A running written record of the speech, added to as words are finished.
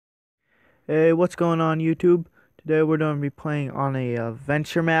Hey, what's going on, YouTube? Today we're going to be playing on a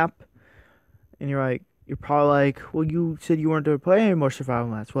venture map, and you're probably like, well, you said you weren't going to play any more survival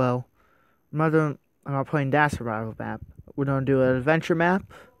maps. Well, I'm not playing that survival map. We're going to do an adventure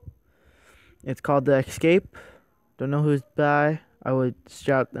map. It's called the Escape. Don't know who's by. I would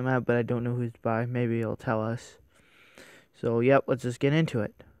shout them out, but I don't know who's by. Maybe it'll tell us. So, yep, let's just get into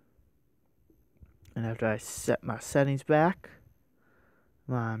it. And after I set my settings back,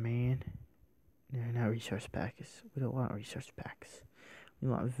 come on, man. No, not resource packs. We don't want resource packs. We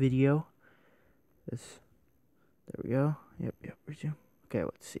want video. This. There we go. Yep. Resume. Okay,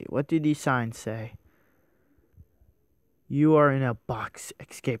 let's see. What do these signs say? You are in a box.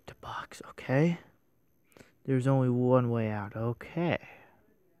 Escape the box. Okay. There's only one way out. Okay.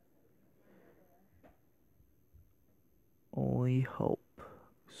 Only hope.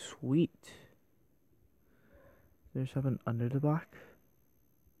 Sweet. There's something under the box?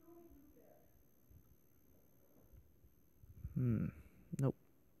 Nope.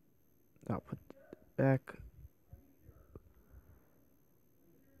 I'll put it back.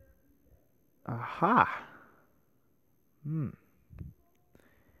 Aha.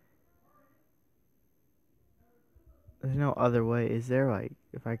 There's no other way, is there? Like,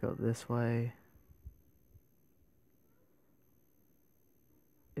 if I go this way,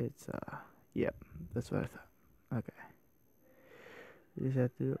 it's, yep, that's what I thought. Okay. You just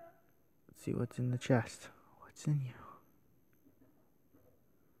have to see what's in the chest. What's in you?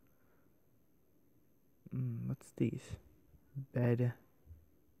 What's these? Bed.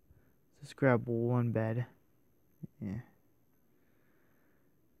 Let's grab one bed. Yeah.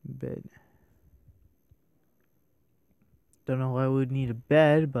 Bed. Don't know why we would need a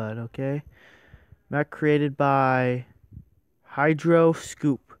bed, but okay. Map created by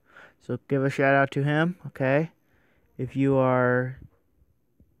HydroScoope. So give a shout out to him, okay? If you are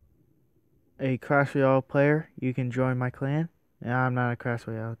a Clash Royale player, you can join my clan. Nah, I'm not a Clash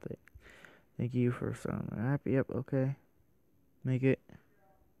Royale thing. Thank you for some app. Yep, okay. Make it.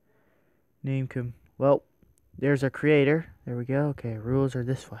 Name him. Well, there's our creator. There we go. Okay, rules are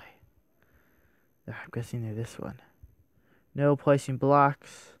this way. I'm guessing they're this one. No placing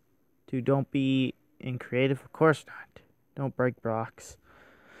blocks. 2, don't be in creative. Of course not. Don't break blocks.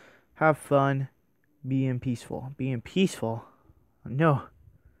 Have fun. Being peaceful. Being peaceful? No.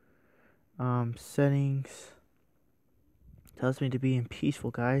 Settings. Tells me to be in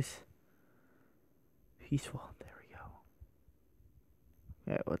peaceful, guys. Peaceful. There we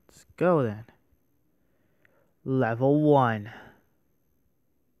go. Okay, let's go then. Level 1.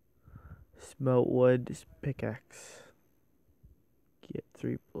 Smoke wood pickaxe. Get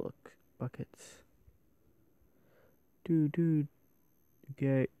 3 buckets. Dude.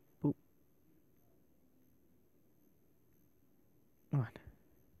 Okay. Boop. Come on.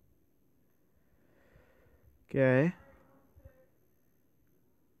 Okay.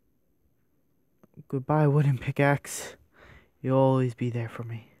 Goodbye, wooden pickaxe. You'll always be there for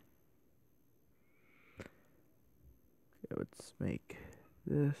me. Okay, let's make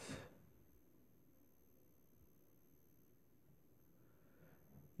this.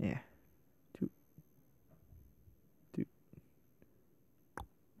 Yeah. Two.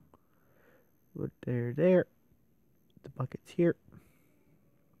 Wood there. The bucket's here.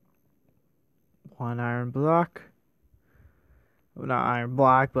 1 iron block. Well, not iron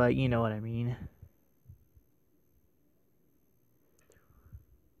block, but you know what I mean.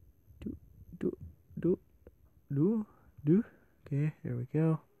 Do. Okay, there we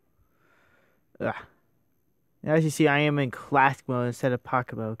go. As you see, I am in classic mode instead of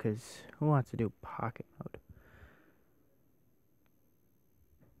pocket mode, because who wants to do pocket mode?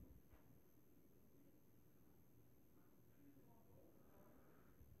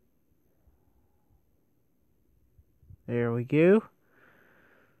 There we go.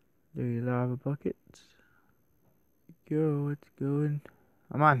 3 lava buckets. Go, it's going.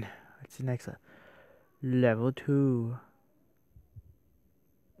 Come on. What's the next one? Level 2.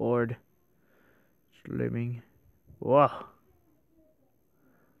 Board. Slimming. Whoa.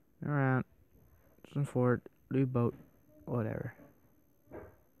 Around. Some fort. Leave boat. Whatever.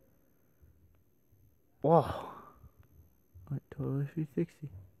 Whoa. What, totally 360.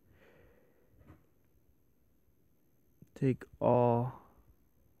 Take all.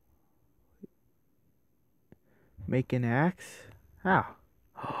 Make an axe? How?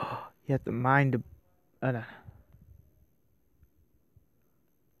 You have to mine the. No.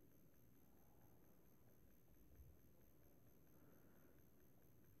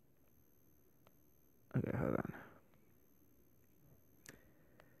 Okay, hold on.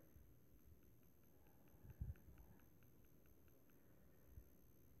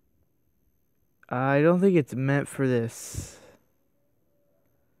 I don't think it's meant for this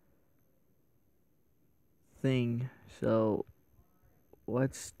thing. So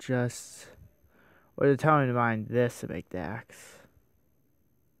let's just, or they're telling me to mine this to make the axe.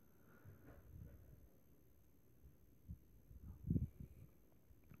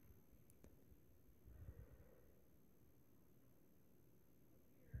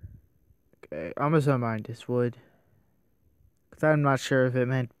 Okay, I'm just gonna mine this wood. Because I'm not sure if it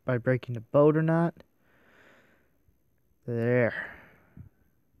meant by breaking the boat or not. There.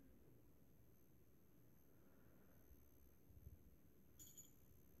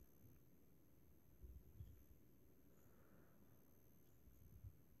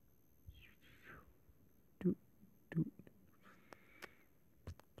 Doot, doot.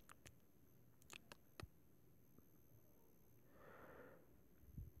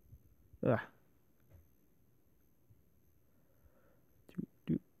 Ah. Doot,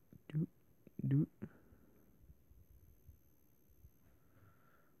 doot, doot, doot.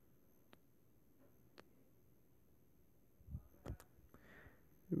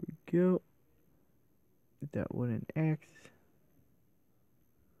 There we go. Get that wooden axe.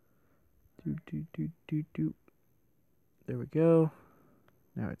 Doot, doot, doot, doot, doot. There we go.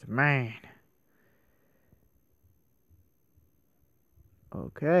 Now it's mine.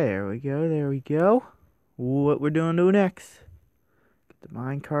 Okay, there we go, there we go. What we're doing next? Get the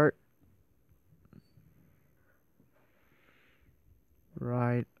mine cart.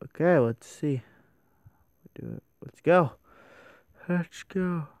 Right. Okay, let's see. Do it. Let's go. Let's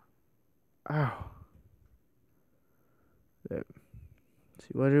go. Ow. Let's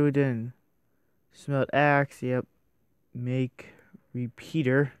see, what are we doing? Smelt axe, yep. Make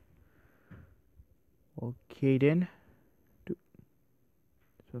repeater. Okay then.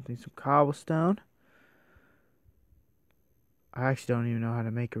 Something, some cobblestone. I actually don't even know how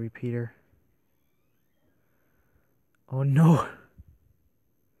to make a repeater. Oh no.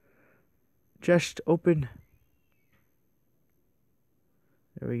 Just open.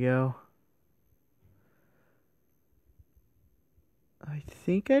 There we go. I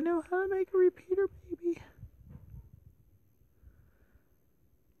think I know how to make a repeater, maybe.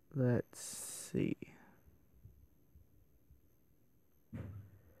 Let's see.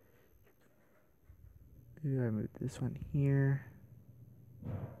 Maybe I move this one here.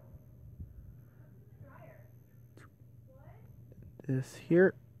 This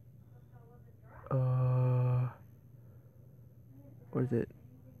here. Or is it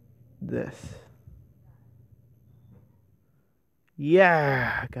this?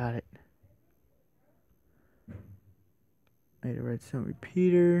 Yeah, got it. Made a redstone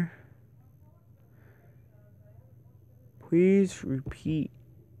repeater. Please repeat.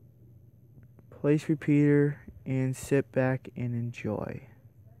 Place repeater and sit back and enjoy.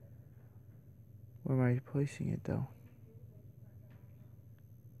 Where am I placing it though?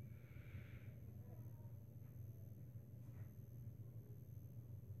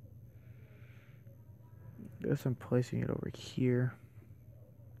 Guess I'm placing it over here.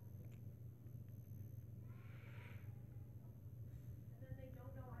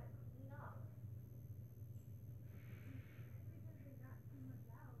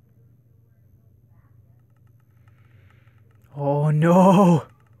 Oh no!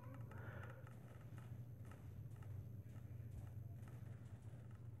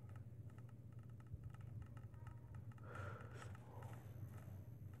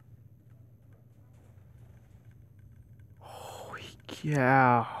 Holy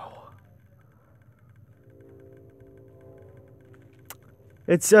cow.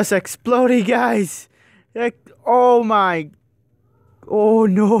 It's just exploding, guys! Oh my. Oh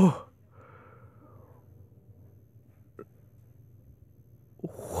no.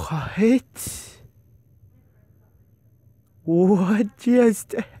 What? What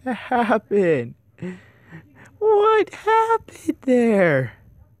just happened? What happened there?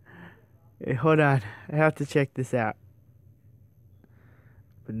 Hey, hold on. I have to check this out.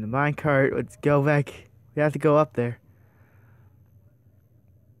 Put in the minecart. Let's go back. We have to go up there.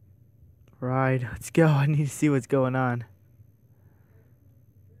 Right. Let's go. I need to see what's going on.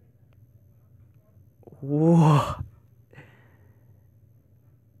 Whoa.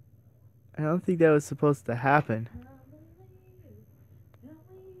 I don't think that was supposed to happen.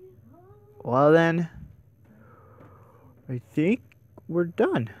 Well then, I think we're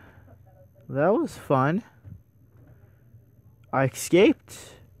done. That was fun. I escaped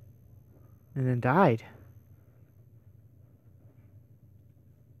and then died.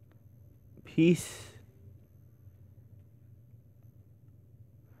 Peace.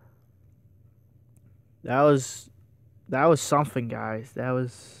 That That was something, guys. That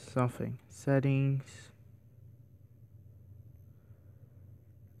was something. Settings.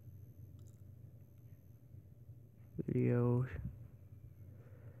 Video.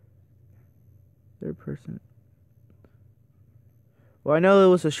 Third person. Well, I know it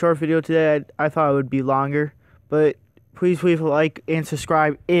was a short video today. I thought it would be longer. But please leave a like and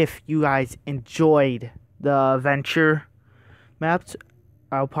subscribe if you guys enjoyed the adventure maps.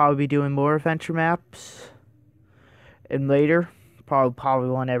 I'll probably be doing more adventure maps. And later. Probably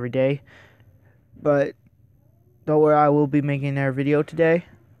one every day. But don't worry, I will be making another video today.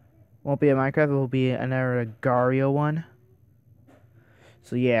 Won't be a Minecraft, it will be another Agario one.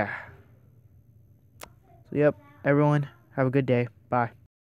 So yeah. So yep, everyone, have a good day. Bye.